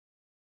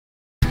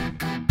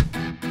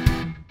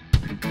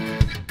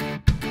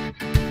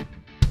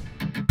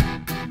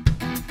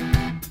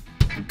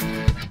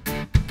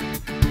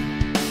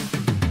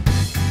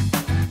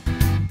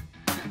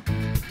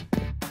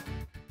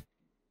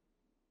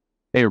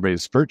Hey, everybody,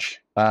 it's Perch.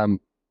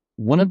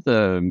 One of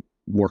the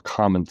more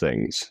common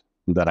things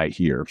that I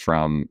hear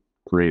from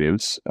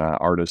creatives,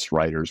 artists,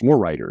 writers, more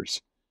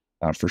writers,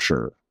 for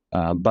sure.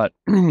 But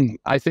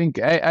I think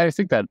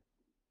that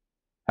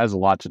has a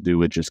lot to do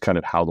with just kind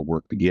of how the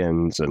work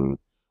begins and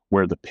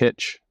where the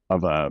pitch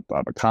of a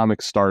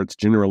comic starts.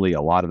 Generally,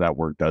 a lot of that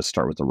work does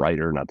start with the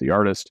writer, not the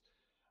artist.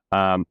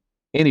 Um,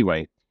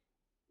 anyway,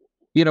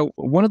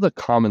 one of the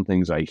common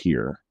things I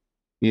hear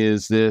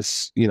is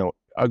this,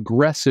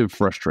 aggressive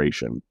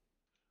frustration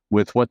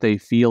with what they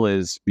feel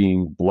is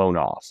being blown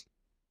off,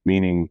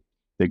 meaning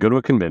they go to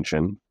a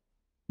convention,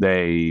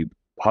 they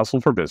hustle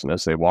for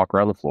business, they walk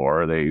around the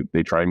floor, they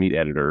try to meet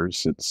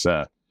editors.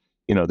 There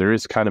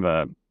is kind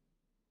of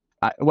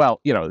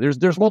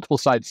there's multiple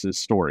sides to this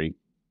story.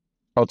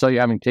 I'll tell you,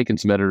 having taken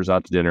some editors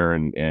out to dinner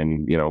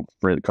and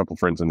for a couple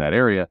friends in that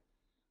area,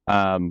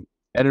 um,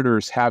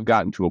 editors have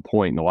gotten to a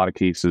point in a lot of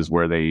cases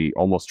where they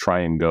almost try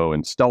and go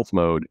in stealth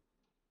mode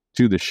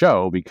to the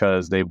show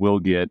because they will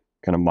get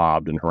kind of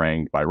mobbed and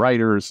harangued by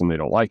writers and they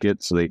don't like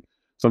it. So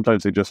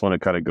sometimes they just want to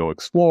kind of go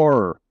explore.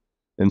 Or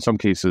in some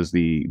cases,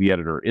 the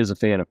editor is a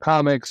fan of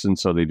comics, and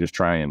so they just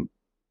try and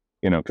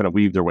kind of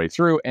weave their way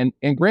through. And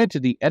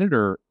granted, the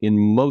editor in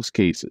most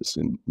cases,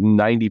 in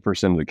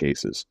 90% of the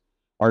cases,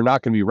 are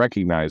not going to be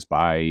recognized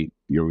by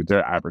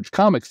their average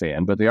comic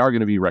fan, but they are going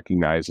to be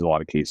recognized in a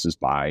lot of cases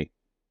by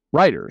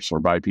writers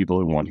or by people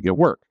who want to get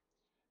work.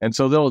 And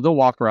so they'll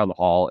walk around the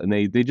hall and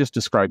they just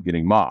describe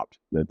getting mobbed.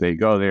 That they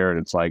go there and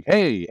it's like,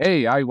 hey,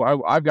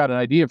 I've got an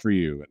idea for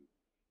you, and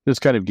just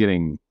kind of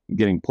getting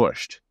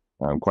pushed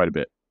quite a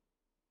bit.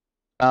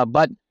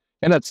 But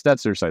and that's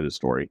their side of the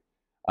story.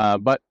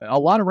 But a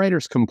lot of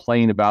writers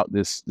complain about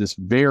this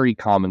very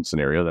common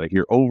scenario that I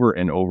hear over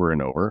and over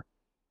and over,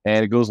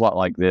 and it goes a lot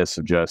like this: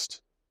 of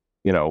just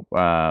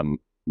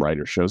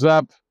writer shows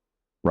up,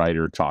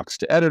 writer talks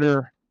to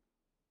editor.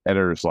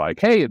 Editor's like,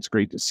 hey, it's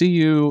great to see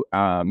you.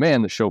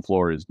 Man, the show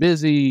floor is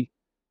busy,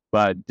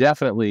 but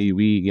definitely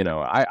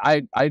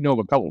I know of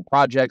a couple of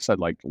projects I'd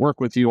like to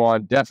work with you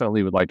on.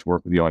 Definitely would like to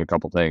work with you on a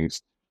couple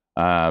things.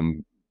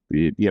 I've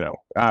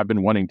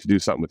been wanting to do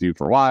something with you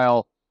for a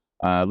while.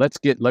 Let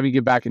me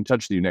get back in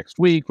touch with you next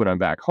week when I'm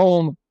back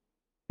home,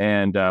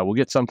 and we'll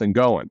get something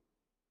going.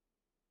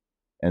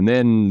 And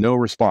then no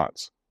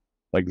response,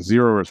 like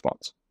zero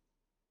response.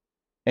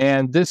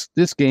 And this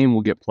game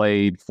will get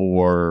played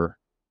for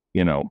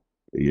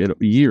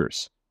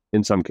years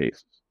in some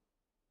cases.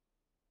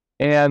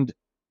 And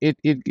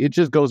it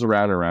just goes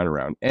around and around and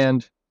around.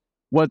 And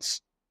what's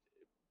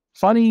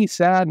funny,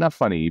 sad, not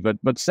funny, but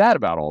sad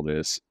about all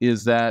this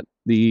is that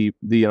the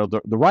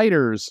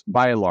writers,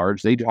 by and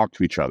large, they talk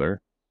to each other.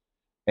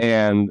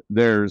 And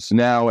there's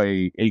now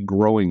a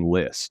growing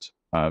list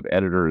of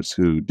editors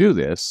who do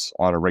this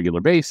on a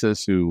regular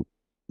basis who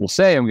will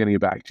say, I'm going to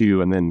get back to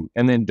you, and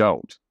then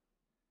don't.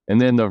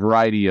 And then the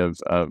variety of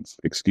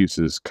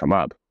excuses come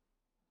up.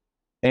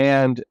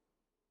 And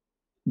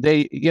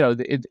they're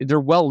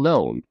well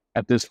known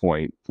at this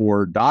point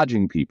for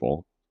dodging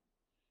people.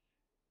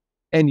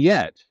 And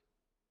yet,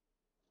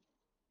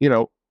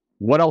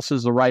 what else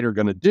is the writer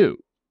going to do?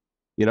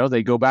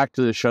 They go back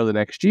to the show the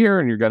next year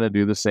and you're going to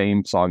do the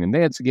same song and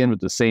dance again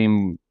with the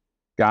same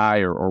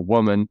guy or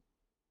woman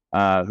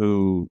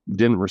who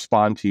didn't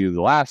respond to you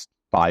the last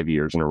 5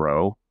 years in a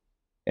row.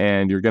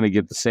 And you're going to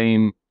get the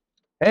same,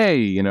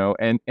 hey,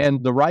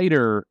 and the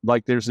writer,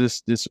 like there's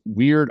this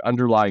weird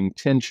underlying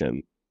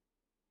tension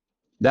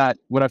that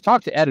when I've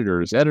talked to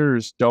editors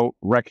don't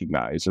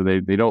recognize, or they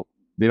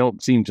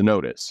don't seem to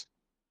notice.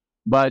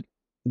 But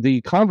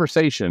the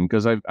conversation,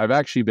 because I've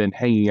actually been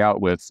hanging out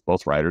with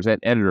both writers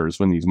and editors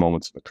when these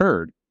moments have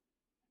occurred,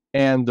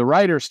 and the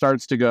writer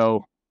starts to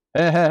go,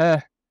 yeah,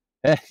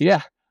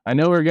 I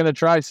know we're gonna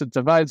try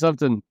to find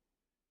something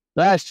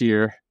last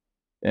year,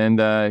 and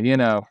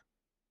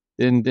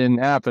didn't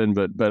happen,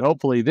 but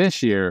hopefully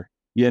this year,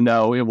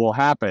 it will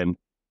happen.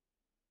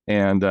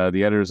 And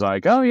the editor's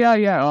like, oh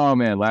yeah, oh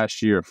man,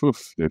 last year,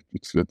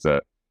 it's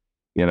a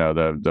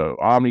the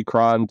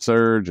Omicron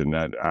surge, and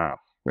that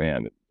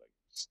man,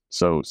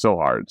 so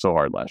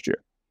hard last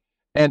year.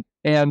 And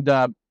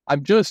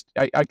I'm just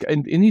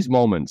in these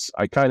moments,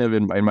 I kind of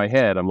in my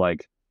head, I'm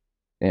like,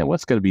 man, when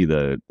is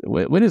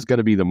going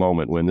to be the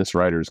moment when this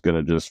writer is going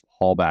to just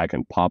haul back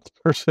and pop the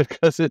person?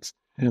 Because it's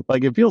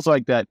like, it feels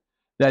like that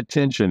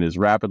tension is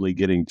rapidly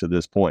getting to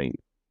this point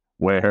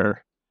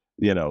where,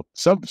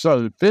 some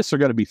fists are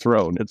going to be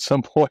thrown at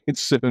some point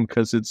soon,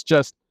 because it's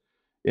just,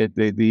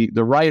 the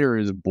writer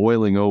is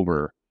boiling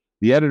over.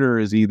 The editor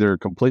is either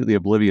completely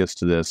oblivious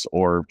to this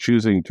or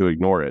choosing to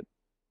ignore it.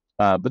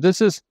 But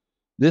this is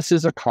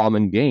a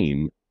common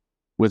game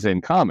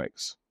within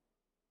comics.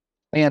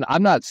 And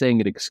I'm not saying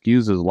it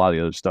excuses a lot of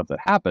the other stuff that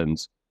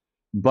happens,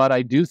 but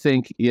I do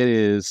think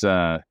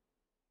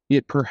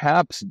it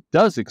perhaps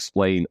does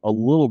explain a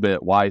little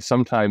bit why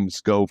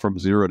sometimes go from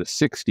 0 to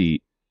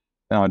 60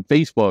 on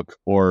Facebook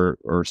or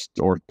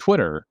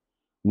Twitter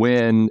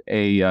when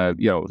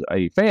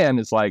a fan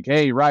is like,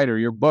 hey, writer,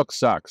 your book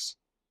sucks.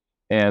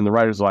 And the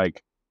writer's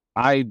like,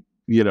 I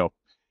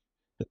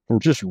or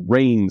just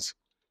rains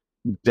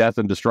death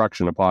and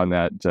destruction upon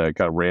that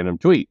kind of random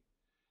tweet.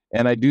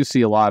 And I do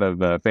see a lot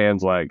of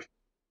fans like,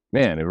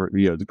 man,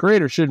 the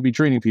creators shouldn't be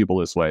treating people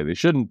this way. They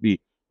shouldn't be.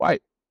 Why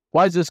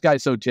is this guy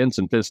so tense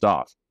and pissed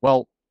off?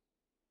 Well,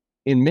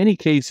 in many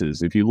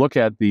cases, if you look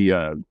at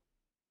the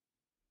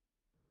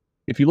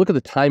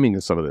timing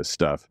of some of this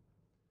stuff,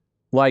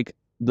 like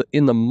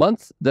in the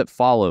month that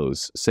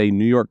follows, say,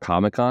 New York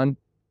Comic Con,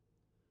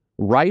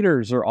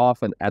 writers are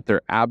often at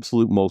their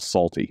absolute most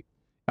salty.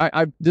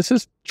 This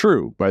is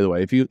true, by the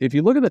way. If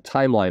you look at the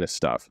timeline of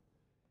stuff,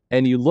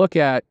 and you look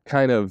at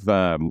kind of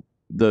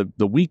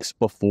the weeks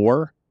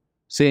before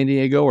San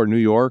Diego or New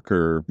York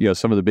or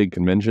some of the big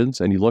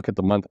conventions, and you look at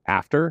the month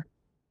after,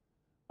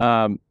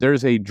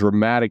 there's a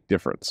dramatic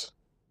difference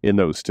in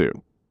those two.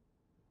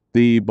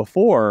 The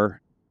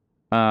before,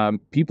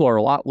 people are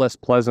a lot less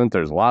pleasant.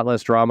 There's a lot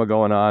less drama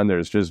going on.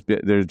 There's just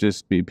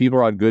people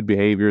are on good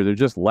behavior. There's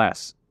just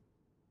less.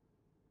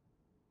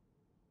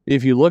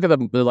 If you look at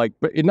them, like,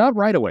 not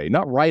right away,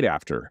 not right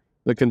after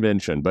the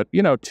convention, but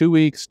 2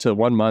 weeks to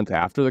 1 month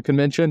after the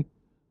convention,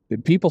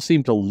 people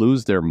seem to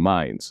lose their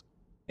minds.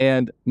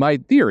 And my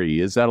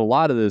theory is that a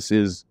lot of this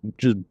is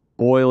just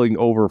boiling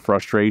over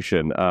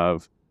frustration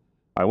of,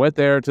 I went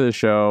there to the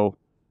show,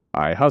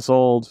 I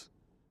hustled,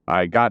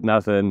 I got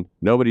nothing,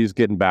 nobody's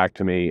getting back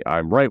to me,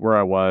 I'm right where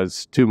I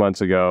was 2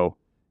 months ago,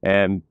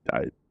 and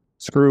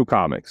screw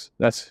comics.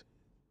 That's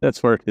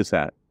where it is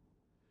at.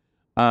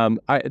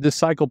 This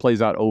cycle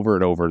plays out over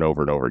and over and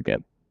over and over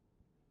again.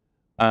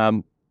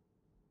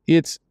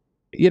 It's,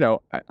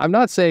 I'm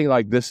not saying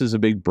like this is a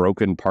big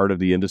broken part of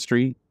the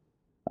industry.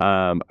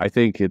 I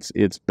think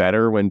it's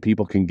better when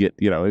people can get,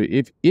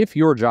 if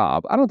your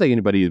job, I don't think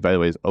anybody, by the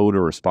way, is owed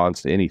a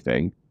response to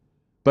anything,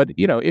 but,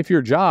 if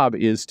your job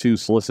is to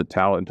solicit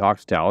talent and talk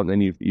to talent,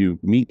 and then you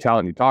meet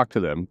talent and you talk to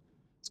them,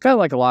 it's kind of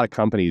like a lot of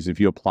companies. If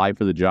you apply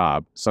for the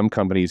job, some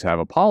companies have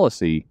a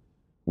policy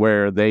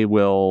where they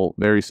will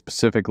very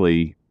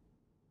specifically,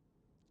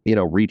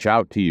 reach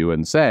out to you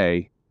and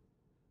say,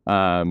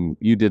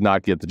 you did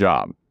not get the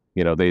job.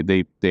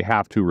 They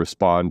have to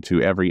respond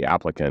to every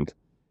applicant,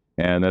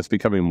 and that's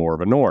becoming more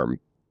of a norm.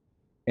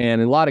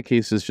 And in a lot of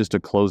cases, just a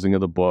closing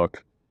of the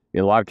book. In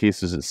a lot of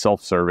cases, it's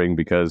self-serving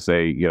because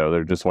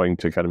they're just wanting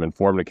to kind of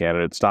inform the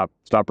candidate, stop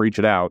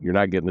reaching out. You're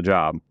not getting the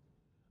job.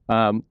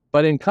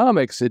 But in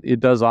comics, it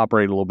does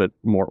operate a little bit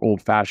more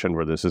old-fashioned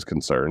where this is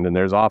concerned, and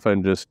there's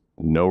often just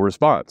no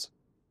response.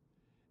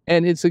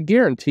 And it's a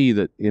guarantee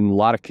that in a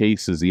lot of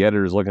cases, the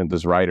editor is looking at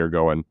this writer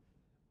going,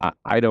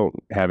 I don't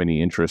have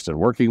any interest in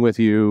working with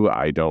you.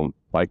 I don't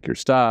like your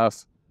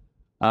stuff.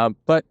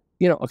 But,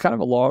 kind of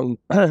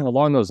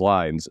along those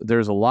lines,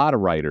 there's a lot of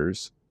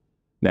writers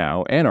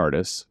now and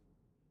artists,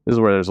 this is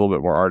where there's a little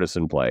bit more artists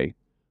in play,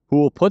 who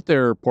will put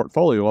their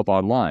portfolio up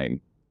online.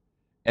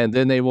 And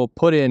then they will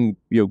put in,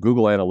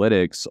 Google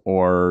Analytics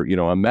or,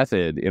 a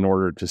method in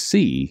order to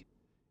see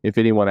if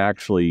anyone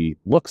actually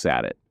looks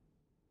at it.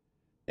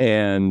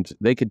 And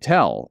they could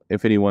tell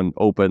if anyone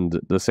opened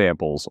the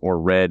samples or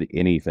read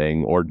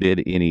anything or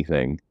did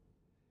anything.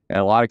 In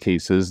a lot of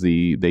cases,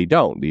 they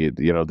don't.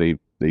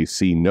 They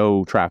see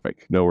no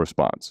traffic, no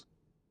response.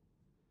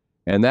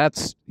 And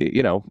that's,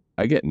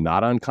 again,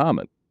 not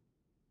uncommon.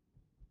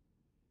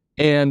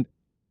 And,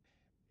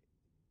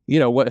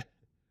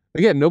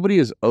 again, nobody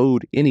is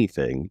owed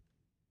anything.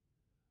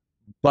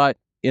 But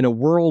in a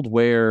world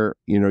where,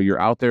 you're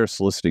out there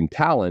soliciting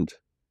talent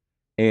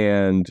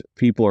and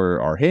people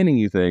are handing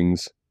you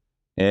things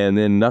and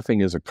then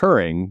nothing is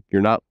occurring,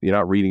 you're not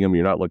reading them,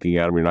 you're not looking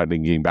at them, you're not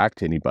getting back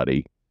to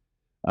anybody.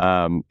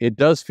 It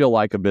does feel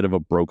like a bit of a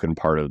broken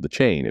part of the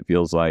chain. It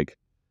feels like,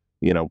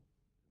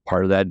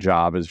 part of that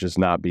job is just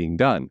not being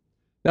done.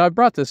 Now, I've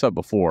brought this up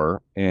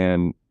before,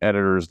 and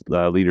editors'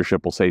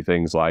 leadership will say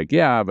things like,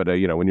 yeah, but,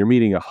 when you're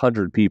meeting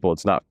 100 people,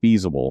 it's not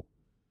feasible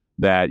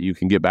that you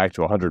can get back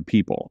to 100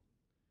 people.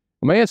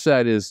 And my answer to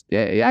that is,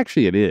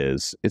 actually, it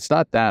is. It's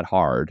not that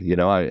hard.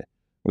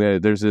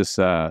 There's this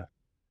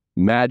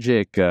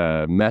magic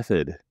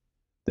method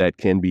that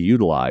can be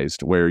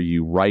utilized where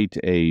you write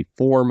a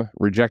form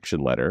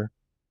rejection letter,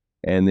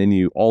 and then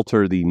you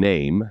alter the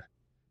name,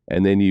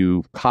 and then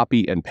you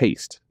copy and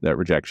paste that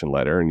rejection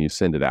letter and you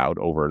send it out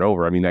over and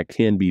over. I mean, that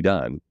can be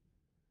done.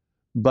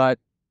 But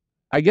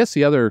I guess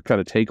the other kind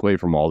of takeaway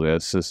from all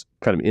this is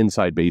kind of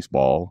inside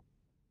baseball,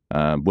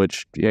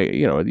 which,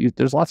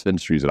 there's lots of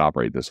industries that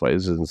operate this way.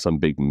 This isn't some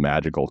big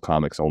magical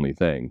comics only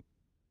thing.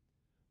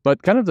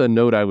 But kind of the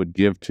note I would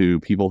give to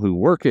people who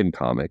work in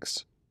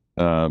comics,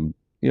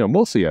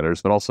 mostly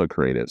editors, but also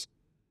creatives,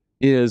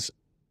 is,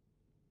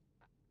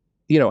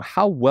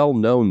 how well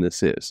known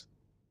this is.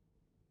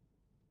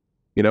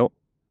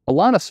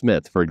 Alana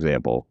Smith, for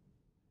example,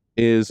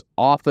 is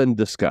often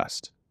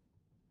discussed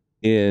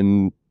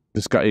in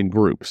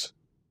groups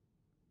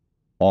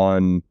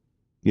on,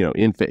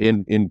 in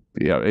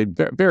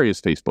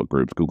various Facebook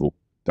groups, Google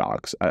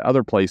Docs,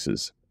 other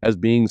places, as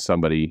being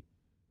somebody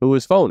who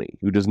is phony,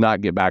 who does not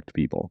get back to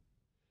people.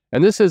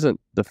 And this isn't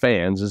the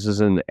fans. This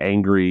isn't an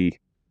angry,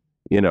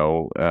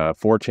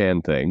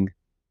 4chan thing.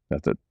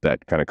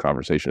 that kind of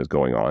conversation is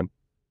going on.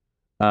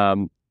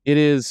 It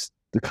is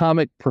the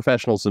comic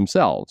professionals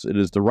themselves. It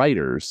is the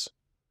writers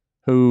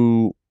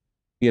who,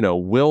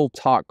 will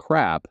talk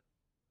crap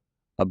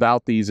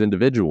about these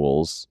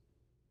individuals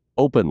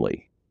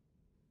openly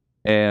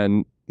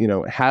and,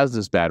 has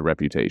this bad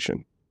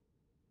reputation.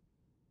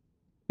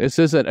 This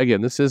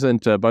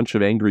isn't a bunch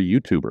of angry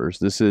YouTubers.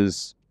 This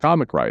is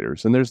comic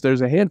writers. And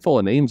there's a handful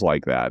of names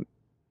like that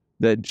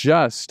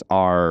just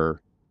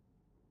are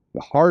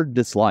hard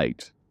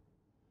disliked.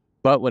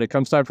 But when it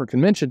comes time for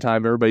convention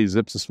time, everybody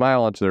zips a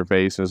smile onto their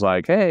face and is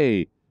like,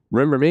 hey,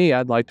 remember me?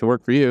 I'd like to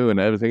work for you and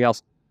everything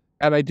else.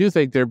 And I do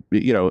think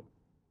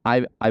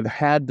I've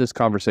had this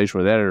conversation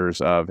with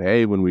editors of,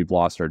 hey, when we've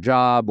lost our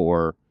job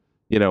or,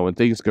 when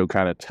things go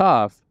kind of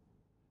tough,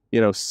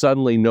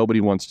 suddenly nobody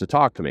wants to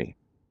talk to me.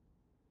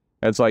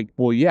 And it's like,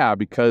 well, yeah,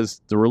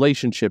 because the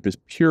relationship is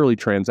purely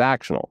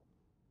transactional.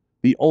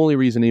 The only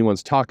reason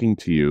anyone's talking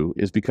to you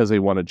is because they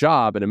want a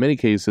job. And in many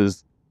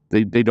cases,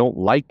 they don't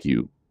like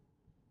you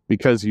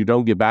because you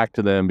don't get back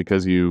to them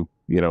because you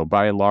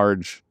by and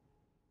large,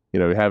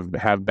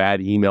 have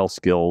bad email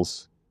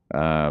skills.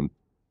 Chris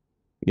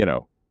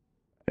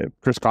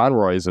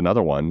Conroy is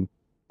another one,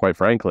 quite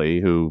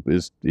frankly, who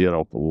is,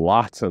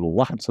 lots and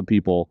lots of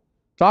people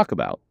talk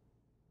about.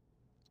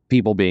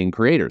 People being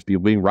creators,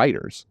 people being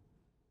writers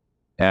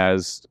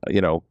as,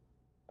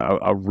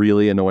 a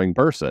really annoying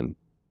person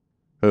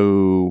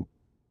who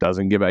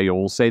doesn't give a,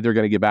 we'll say they're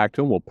going to get back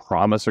to them. We'll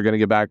promise they're going to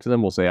get back to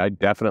them. We'll say, I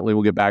definitely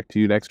will get back to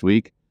you next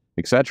week,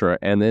 etc.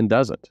 And then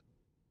doesn't.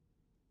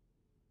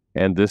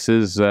 And this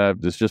is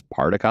just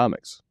part of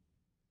comics.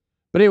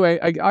 But anyway,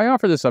 I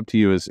offer this up to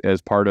you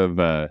as part of,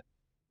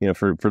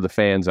 for the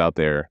fans out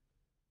there.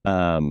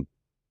 Again,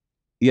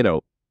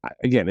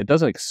 it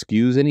doesn't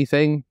excuse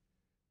anything,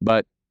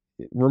 but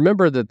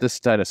remember that this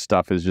kind of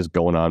stuff is just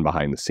going on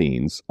behind the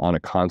scenes on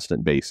a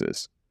constant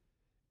basis.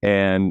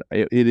 And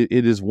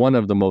it is one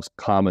of the most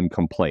common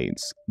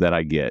complaints that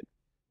I get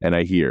and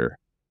I hear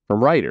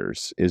from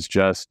writers is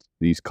just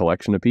these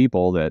collection of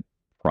people that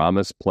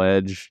promise,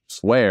 pledge,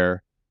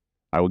 swear,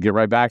 I will get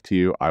right back to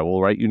you. I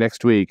will write you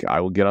next week. I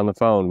will get on the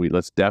phone.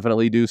 Let's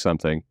definitely do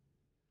something.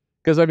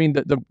 Because I mean,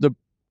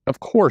 of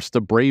course,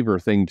 the braver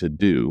thing to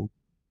do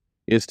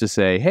is to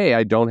say, hey,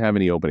 I don't have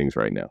any openings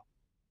right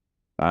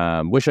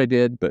now. Wish I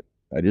did, but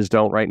I just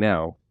don't right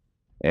now.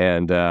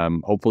 And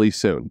hopefully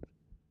soon.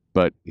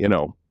 But,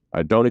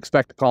 I don't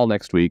expect a call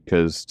next week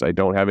because I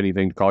don't have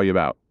anything to call you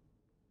about.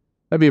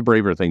 That'd be a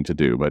braver thing to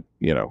do. But,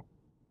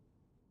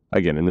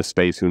 again, in this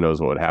space, who knows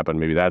what would happen?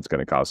 Maybe that's going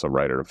to cause some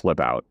writer to flip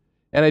out.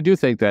 And I do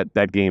think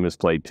that game is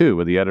played too,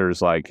 with the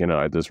editors like,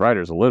 this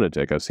writer's a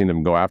lunatic. I've seen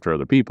him go after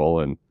other people.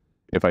 And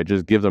if I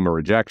just give them a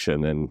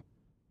rejection, then,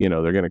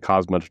 they're going to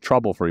cause much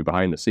trouble for me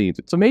behind the scenes.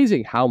 It's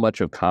amazing how much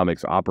of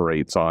comics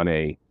operates on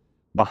a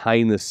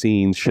behind the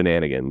scenes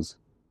shenanigans.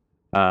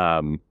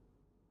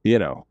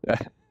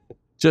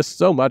 Just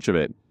so much of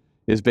it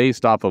is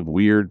based off of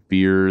weird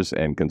fears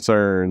and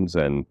concerns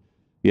and,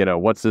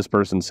 what's this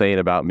person saying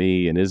about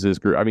me? And is this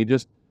group? I mean,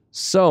 just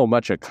so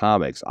much of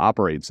comics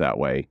operates that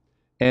way.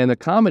 And the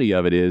comedy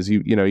of it is,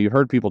 you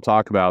heard people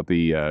talk about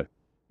the,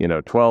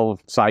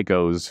 12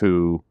 psychos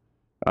who,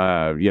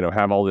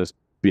 have all this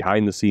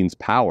behind the scenes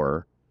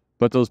power,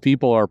 but those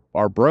people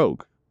are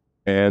broke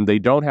and they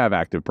don't have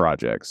active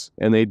projects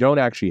and they don't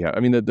actually have,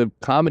 the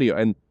comedy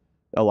and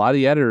a lot of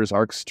the editors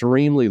are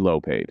extremely low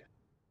paid.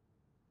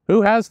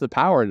 Who has the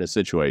power in this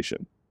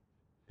situation?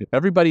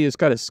 Everybody is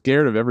kind of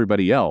scared of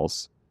everybody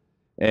else.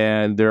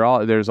 And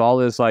there's all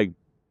this like,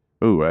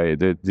 how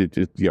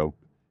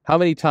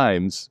many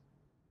times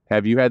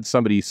have you had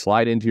somebody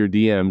slide into your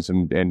DMs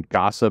and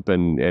gossip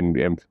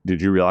and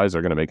did you realize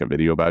they're going to make a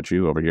video about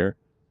you over here?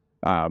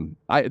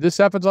 This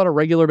happens on a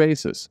regular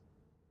basis.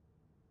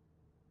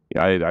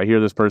 I hear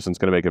this person's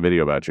going to make a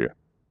video about you.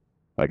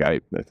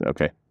 Okay.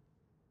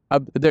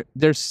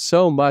 There's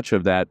so much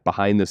of that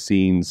behind the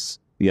scenes,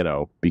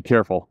 be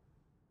careful.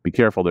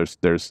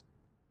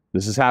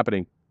 This is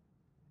happening.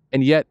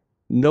 And yet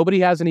nobody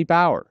has any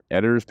power.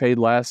 Editors paid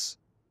less.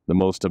 The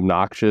most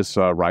obnoxious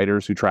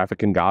writers who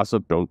traffic in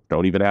gossip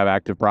don't even have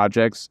active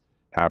projects,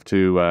 have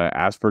to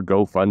ask for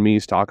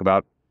GoFundMes, talk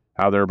about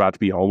how they're about to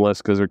be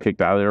homeless because they're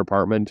kicked out of their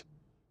apartment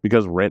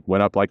because rent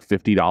went up like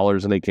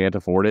 $50 and they can't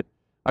afford it.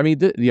 I mean,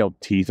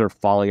 teeth are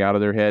falling out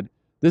of their head.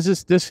 It's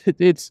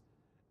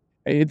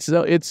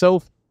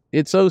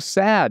so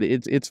sad.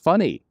 It's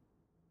funny.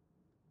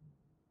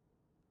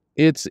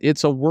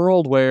 It's a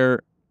world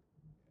where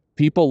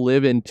people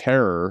live in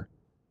terror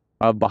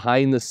of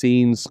behind the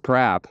scenes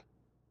crap.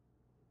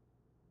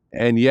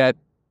 And yet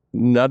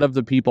none of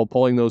the people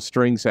pulling those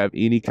strings have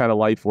any kind of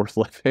life worth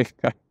living.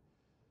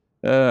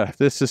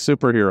 This is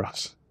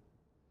superheroes.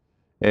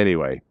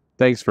 Anyway,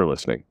 thanks for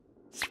listening.